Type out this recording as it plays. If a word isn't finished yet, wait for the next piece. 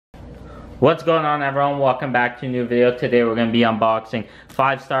What's going on, everyone? Welcome back to a new video. Today we're going to be unboxing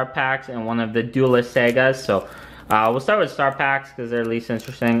 5-star packs and one of the Duelist Sagas. So we'll start with star packs because they're least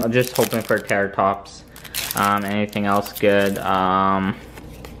interesting. I'm just hoping for Terratops. Anything else good?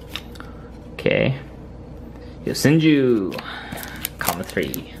 Okay. Yosinju. Comma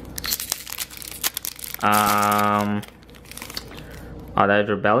 3. That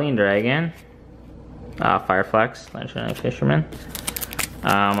Rebellion Dragon. Fireflex. Legendary Fisherman.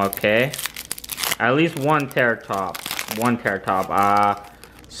 Okay. At least one Terratop.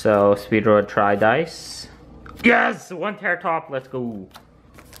 So Speed Road Tri-Dice. Yes! One Terratop, let's go.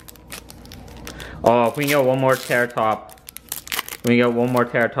 Oh, if we can get one more Terratop.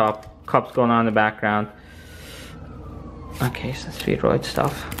 Cups going on in the background. Okay, some Speed Road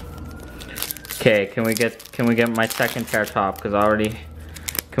stuff. Okay, can we get my second Terratop? Because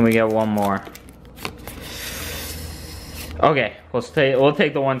can we get one more? Okay, we'll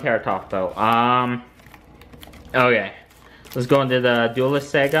take the one Terratop though. Okay, let's go into the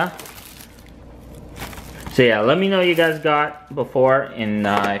Duelist Saga. So yeah, let me know what you guys got before and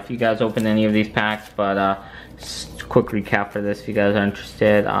if you guys opened any of these packs. But just a quick recap for this if you guys are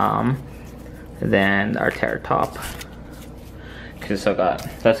interested. Then our Terratop. So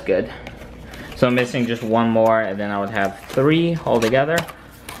that's good. So I'm missing just one more, and then I would have 3 altogether.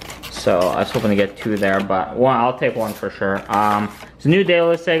 So I was hoping to get 2 there, but one, I'll take one for sure. It's a new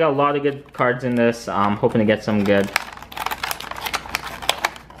Duelist Saga, a lot of good cards in this. I'm hoping to get some good.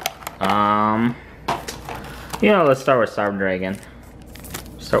 Let's start with Cyber Dragon.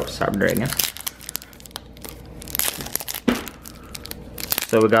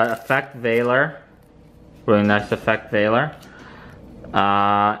 So we got Effect Veiler. Really nice Effect Veiler.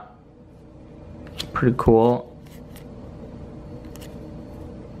 Pretty cool.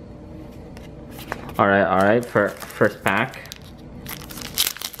 Alright, for first pack.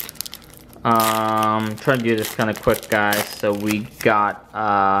 Trying to do this kind of quick, guys. So we got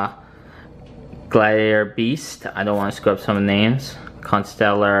Gladiator Beast. I don't want to screw up some of the names.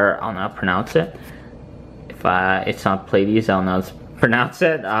 Constellar, I don't know how to pronounce it. If it's not Pleiades, I don't know how to pronounce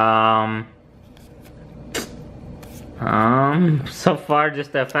it. So far,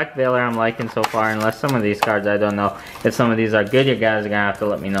 just the Effect Veiler I'm liking so far. Unless some of these cards, I don't know if some of these are good. You guys are gonna have to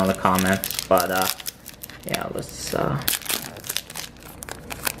let me know in the comments. But yeah, let's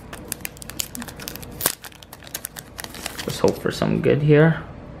hope for some good here.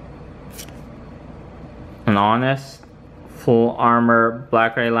 An Honest, Full Armor,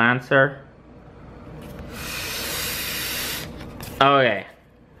 Black Ray Lancer. Okay,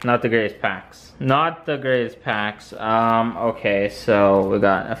 not the greatest packs. Okay, so we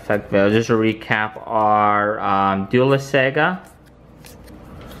got Effect Veil. Just to recap our Duelist Saga.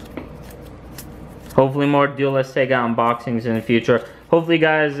 Hopefully more Duelist Saga unboxings in the future. Hopefully you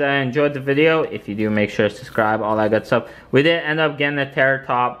guys enjoyed the video. If you do, make sure to subscribe, all that good stuff. We did end up getting a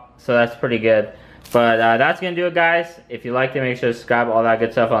Terratop, so that's pretty good. But that's going to do it, guys. If you liked it, make sure to subscribe, all that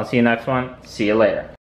good stuff. I'll see you next one. See you later.